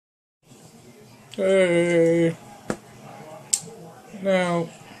Hey. Now,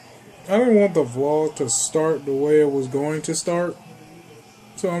 I didn't want the vlog to start the way it was going to start,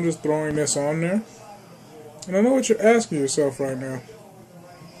 so I'm just throwing this on there. And I know what you're asking yourself right now.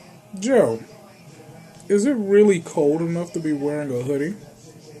 Joe, is it really cold enough to be wearing a hoodie?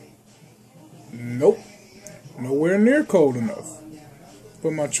 Nope. Nowhere near cold enough.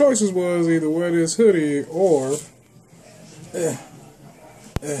 But my choices was either wear this hoodie or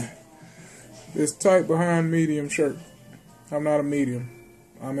this tight behind medium shirt. I'm not a medium.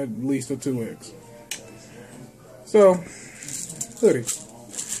 I'm at least a 2X. So, hoodie.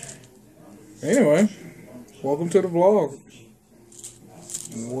 Anyway, welcome to the vlog.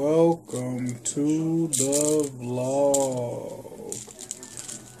 Welcome to the vlog.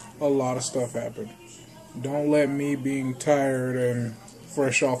 A lot of stuff happened. Don't let me being tired and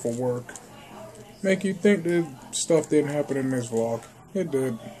fresh off of work make you think that stuff didn't happen in this vlog. It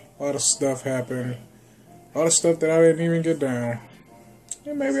did. A lot of stuff happened. A lot of stuff that I didn't even get down.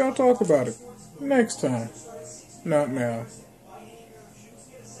 And maybe I'll talk about it next time. Not now.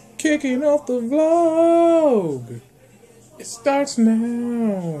 Kicking off the vlog. It starts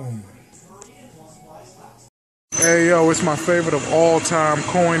now. Hey yo, it's my favorite of all time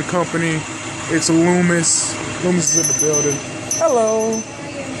coin company. It's Loomis. Loomis is in the building. Hello.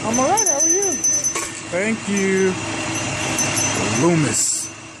 I'm alright, how are you? Thank you. Loomis.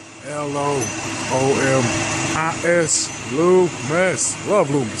 L-O-O-M-I-S. Loomis. Love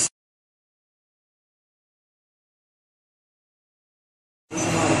Loomis.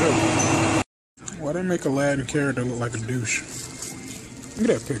 Why they make a Latin character look like a douche? Look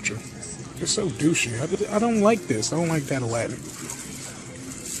at that picture. It's so douchey. I don't like this. I don't like that Aladdin.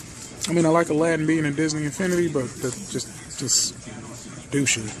 I mean, I like Aladdin being in Disney Infinity, but just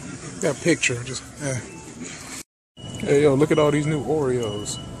douchey. That picture, just Hey, yo, look at all these new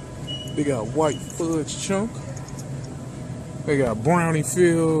Oreos. They got white fudge chunk. They got brownie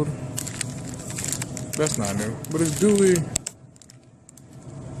filled. That's not new, but it's Dooley.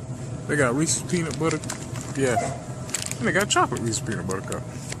 They got Reese's peanut butter. Yeah. And they got chocolate Reese's peanut butter cup.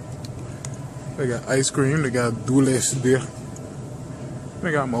 They got ice cream. They got Dulce beer.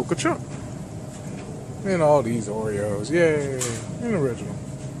 They got mocha chunk. And all these Oreos. Yay. And original.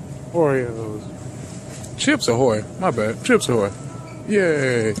 Oreos. Chips Ahoy. My bad. Chips Ahoy.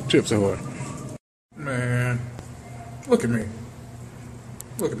 Yay. Chips Ahoy. Man. Look at me.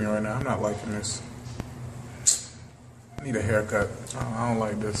 Look at me right now. I'm not liking this. I need a haircut. I don't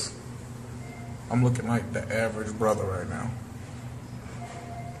like this. I'm looking like the average brother right now.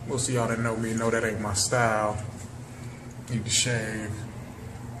 Most of y'all that know me know that ain't my style. Need to shave.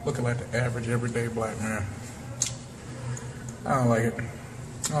 Looking like the average everyday black man. I don't like it.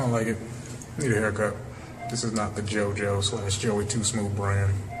 I don't like it. Need a haircut. This is not the JoJo / Joey Too Smooth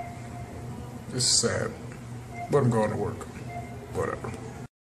brand. This is sad. But I'm going to work. Whatever.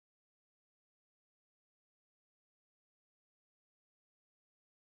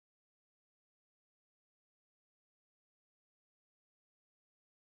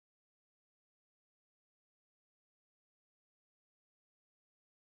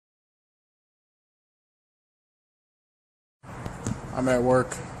 I'm at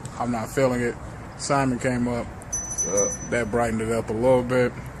work. I'm not feeling it. Simon came up. That brightened it up a little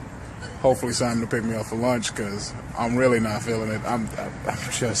bit. Hopefully Simon will pick me up for lunch because I'm really not feeling it. I'm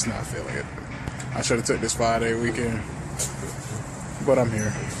just not feeling it. I should have took this 5-day weekend. But I'm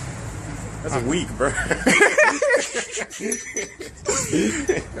here. That's a week, bro.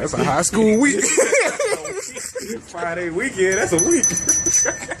 That's a high school week. 5-day weekend, that's a week.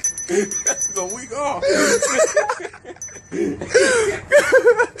 That's a week off. He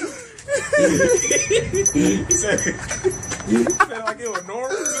said like it was normal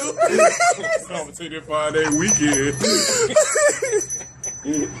too. I'm gonna take that 5-day weekend.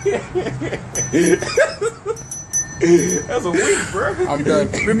 That's a week, bro. I'm done.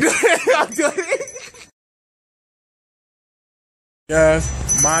 I'm done. Guys,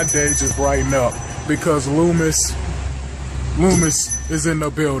 my day just brightened up because Loomis is in the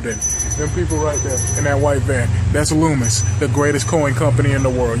building. Them people right there in that white van. That's Loomis, the greatest coin company in the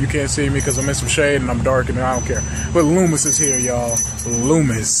world. You can't see me because I'm in some shade and I'm dark and I don't care. But Loomis is here, y'all.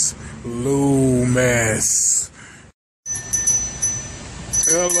 Loomis. Loomis.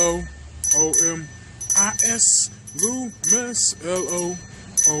 L-O-O-M-I-S. Loomis. L-O-O-M-I-S.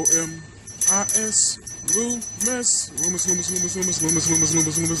 Loomis. Loomis. Loomis. Loomis. Loomis. Loomis.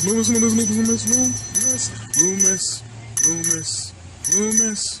 Loomis. Loomis. Loomis. Loomis. Loomis. Loomis. Loomis. Loomis. Loomis.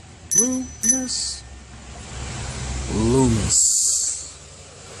 Loomis. Loomis. Loomis.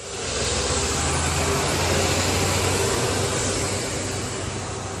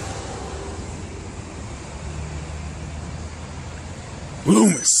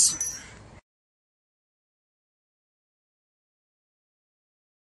 Loomis.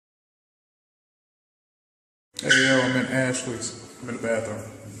 Hey yo, I'm in Ashley's. I'm in the bathroom.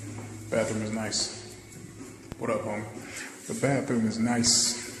 Bathroom is nice. What up, homie? The bathroom is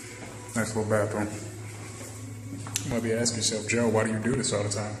nice. Nice little bathroom. You might be asking yourself, Joe, why do you do this all the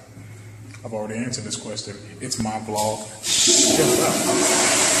time? I've already answered this question. It's my vlog. Check it out.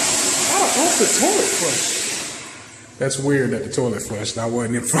 Oh, the toilet flushed. That's weird that the toilet flushed. I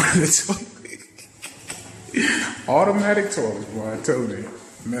wasn't in front of the toilet. Automatic toilets, boy, I told you.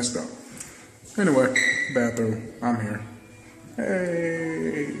 Messed up. Anyway, bathroom. I'm here.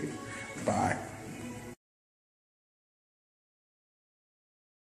 Hey. Bye.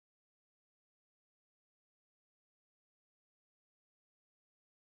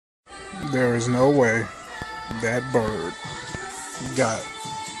 There is no way that bird got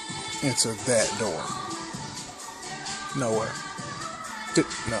into that door. No way.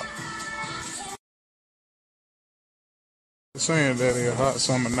 No. Saying that a hot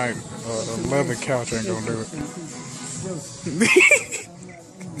summer night, a leather couch ain't gonna do it.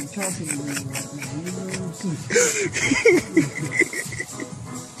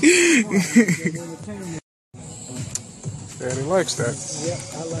 Daddy likes that. Yep,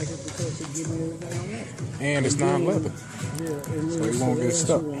 I like it because it gives me everything I want. And it's non-leather. Yeah, So you won't get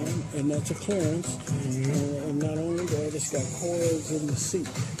stuck. And that's a clearance. And not only that, it's got coils in the seat.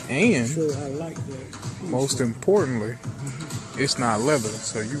 And So I like that. most importantly, it's not leather,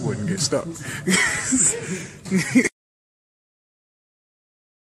 so you wouldn't get stuck.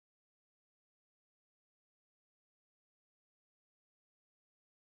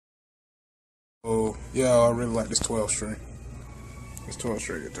 Oh, yeah, I really like this 12-string. This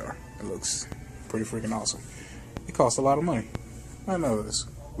 12-string guitar. It looks pretty freaking awesome. It costs a lot of money. I know this.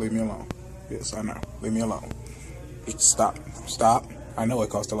 Leave me alone. Yes, I know. Leave me alone. Stop. Stop. I know it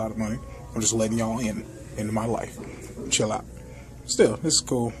costs a lot of money. I'm just letting y'all into my life. Chill out. Still, this is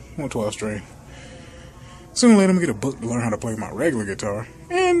cool. 112-string. Soon let them get a book to learn how to play my regular guitar,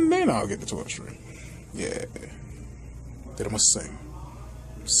 and then I'll get the 12-string. Yeah. Then I'm gonna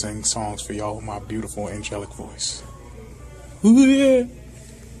sing songs for y'all with my beautiful angelic voice. Ooh, yeah.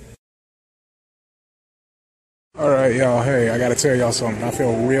 Alright, y'all. Hey, I gotta tell y'all something. I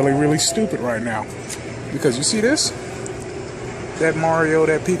feel really, really stupid right now. Because you see this? That Mario,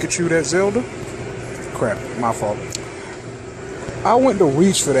 that Pikachu, that Zelda? Crap, my fault. I went to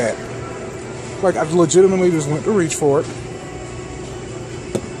reach for that. Like, I legitimately just went to reach for it.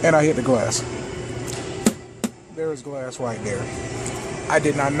 And I hit the glass. There's glass right there. I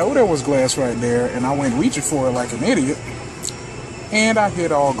did not know there was glass right there, and I went reaching for it like an idiot. And I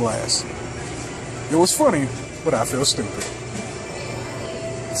hit all glass. It was funny, but I feel stupid.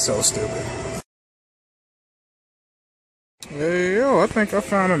 So stupid. Hey, yo, I think I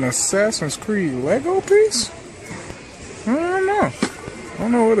found an Assassin's Creed Lego piece. I don't know. I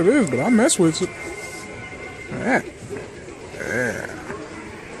don't know what it is, but I mess with it. That. Yeah.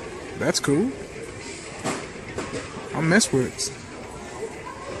 That's cool. I mess with it.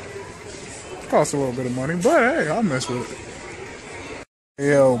 Costs a little bit of money, but hey, I'll mess with it.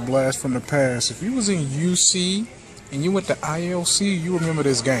 Yo, blast from the past. If you was in UC and you went to ILC, you remember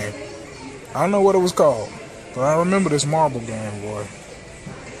this game. I don't know what it was called, but I remember this marble game, boy.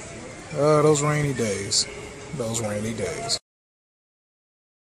 Those rainy days. Those rainy days.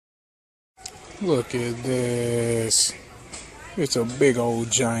 Look at this. It's a big old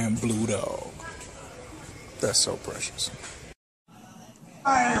giant blue dog. That's so precious.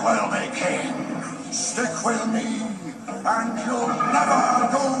 I will be king. Stick with me, and you'll never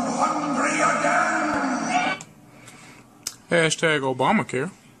go hungry again. Hashtag Obamacare.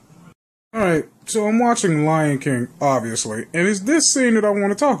 Alright, so I'm watching Lion King, obviously, and it's this scene that I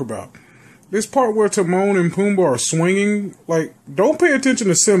want to talk about. This part where Timon and Pumbaa are swinging, like, don't pay attention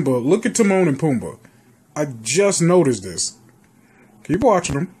to Simba, look at Timon and Pumbaa. I just noticed this. Keep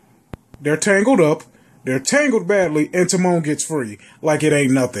watching them. They're tangled up. They're tangled badly, and Timon gets free. Like it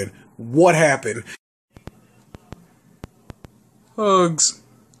ain't nothing. What happened? Hugs.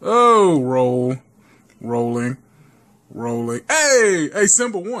 Oh, roll. Rolling. Rolling. Hey! Hey,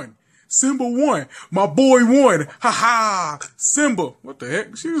 Simba won. Simba won. My boy won. Ha ha! Simba. What the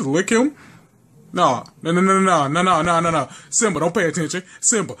heck? She just lick him? No. Simba, don't pay attention.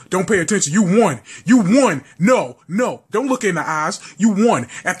 Simba, don't pay attention. You won. You won. No. Don't look in the eyes. You won.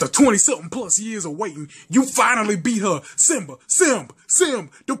 After 20-something plus years of waiting, you finally beat her. Simba.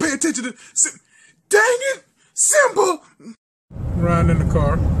 Don't pay attention to Dang it! Simba! Riding in the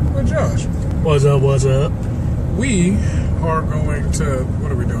car with Josh. What's up? We are going to,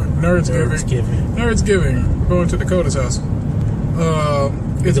 what are we doing? Nerdsgiving. Nerdsgiving. Going to Dakota's house.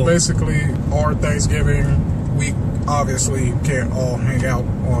 It's basically our Thanksgiving. We obviously can't all hang out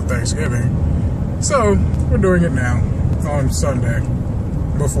on Thanksgiving, so we're doing it now on Sunday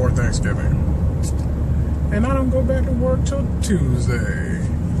before Thanksgiving. And I don't go back to work till Tuesday.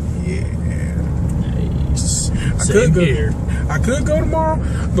 Yeah. Nice. I could go tomorrow,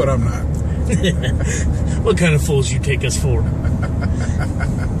 but I'm not. What kind of fools you take us for?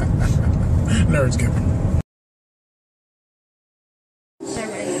 Nerdsgiving.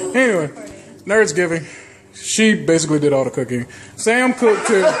 Anyway, Nerdsgiving. She basically did all the cooking. Sam cooked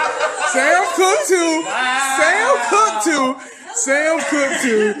too. Sam cooked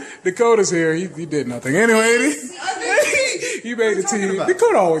too. Dakota's here. He did nothing. Anyway, he made the tea.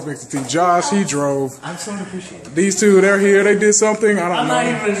 Dakota always makes the tea. Josh, he drove. I'm so appreciative. These two, they're here. They did something. I don't know. I'm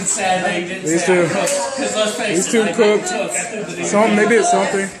not even sad they didn't These say two. I cooked. Because let's face These it, two I cooked. cooked. Something. They did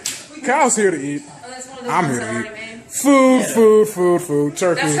something. Kyle's here to eat. I'm here to eat. Food.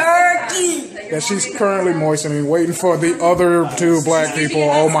 Turkey. That she's currently moistening, waiting for the other two black people.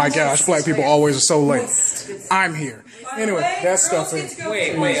 Oh my gosh, black people always are so late. I'm here. Anyway, that's stuffing.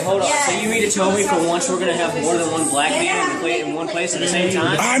 Wait, hold on. So you mean to tell me for once we're going to have more than one black man in one place at the same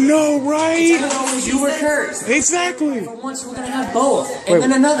time? I know, right? You were Kurt. Exactly. For once we're going to have both. And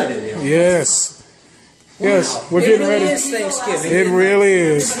then another. Yes. Yes, we're getting ready. It is Thanksgiving. It really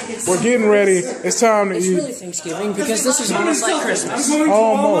is. We're getting ready. It's time to It's eat. really Thanksgiving because this is almost like Christmas.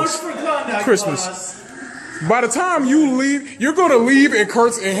 Almost. Christmas. By the time you leave, you're going to leave and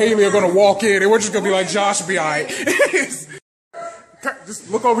Kurt and Haley are going to walk in and we're just going to be like, Josh will be all right. Kurt, just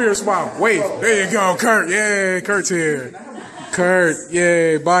look over here and smile. Wave. There you go, Kurt. Yay, Kurt's here. Kurt.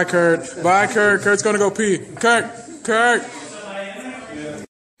 Yay. Bye, Kurt. Bye, Kurt. Kurt's going to go pee. Kurt.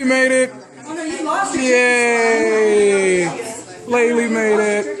 He made it. Yay! Laylee made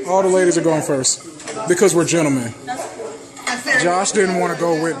it. All the ladies are going first because we're gentlemen. Josh didn't want to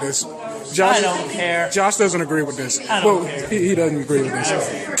go with this. Josh, I don't care. Josh doesn't agree with this. I don't care. He doesn't agree with this.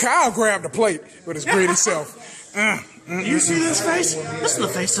 Kyle grabbed the plate with his greedy self. You see this face? This is the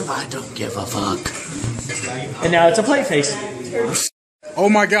face of I don't give a fuck. And now it's a plate face. Oh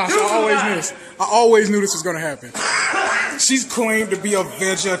my gosh, I always knew this was going to happen. She's claimed to be a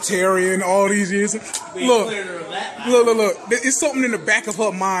vegetarian all these years. Look. It's something in the back of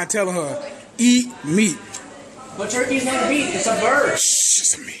her mind telling her, eat meat. But turkey's not meat, it's a bird. Shh,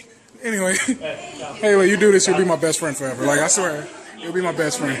 it's meat. Anyway, Haley, you do this, you'll be my best friend forever. Like, I swear, you'll be my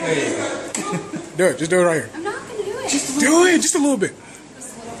best friend. Do it. Just do it right here. I'm not going to do it. Do it. Just a little bit.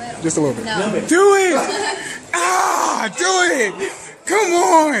 Just a little bit. No. Do it. Do it. Come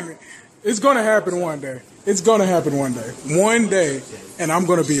on. It's going to happen one day. It's going to happen one day. One day, and I'm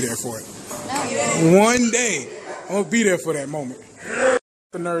going to be there for it. No, you won't. One day, I'm going to be there for that moment.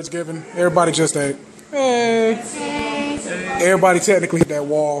 The Nerdsgiving. Everybody just ate. Hey. Everybody technically hit that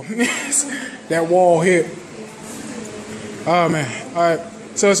wall. That wall hit. Oh, man. All right.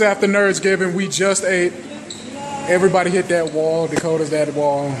 So it's after Nerdsgiving. We just ate. Everybody hit that wall. Dakota's at the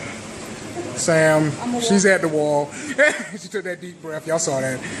wall. Sam, she's at the wall. She took that deep breath. Y'all saw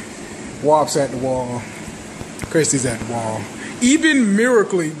that. Wop's at the wall. Christy's at the wall. Even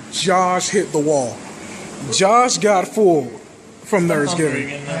miraculously, Josh hit the wall. Josh got full from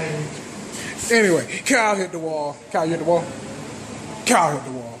Nerdsgiving. Anyway, Kyle hit the wall. Kyle, you hit the wall? Kyle hit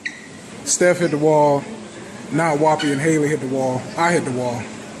the wall. Steph hit the wall. Not Whoppy and Haley hit the wall. I hit the wall.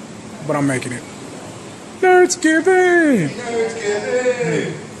 But I'm making it. Nerdsgiving!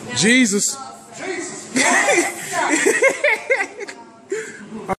 Jesus.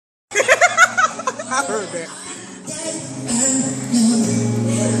 I heard that.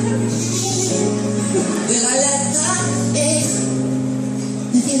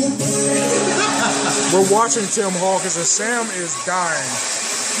 We're watching Tim Hawkins and Sam is dying.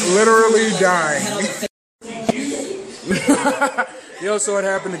 Literally dying. Yo, so it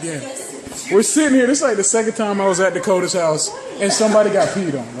happened again. We're sitting here. This is like the second time I was at Dakota's house and somebody got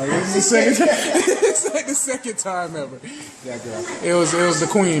peed on. Like, it's the second time. It's like the second time ever. That girl. It was the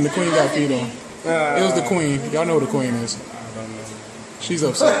queen. The queen got peed on. It was the queen. Y'all know who the queen is. I don't know. She's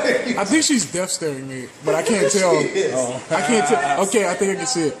upset. I think she's death staring me, but I can't tell. I can't tell. Okay, I think I can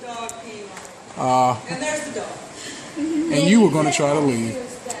see it. And there's the dog. And you were gonna try to leave.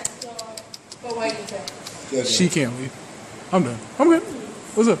 But why you say? She can't leave. I'm done. I'm good.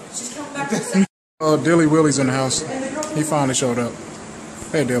 What's up? Dilly Willie's in the house. He finally showed up.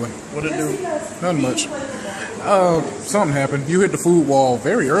 Hey, Dilly. What'd it do? Nothing much. Something happened. You hit the food wall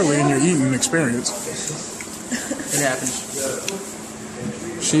very early in your eating experience. It happens.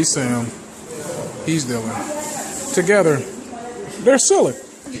 She's Sam. He's Dylan. Together, they're silly.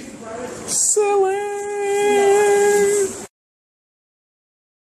 Silly.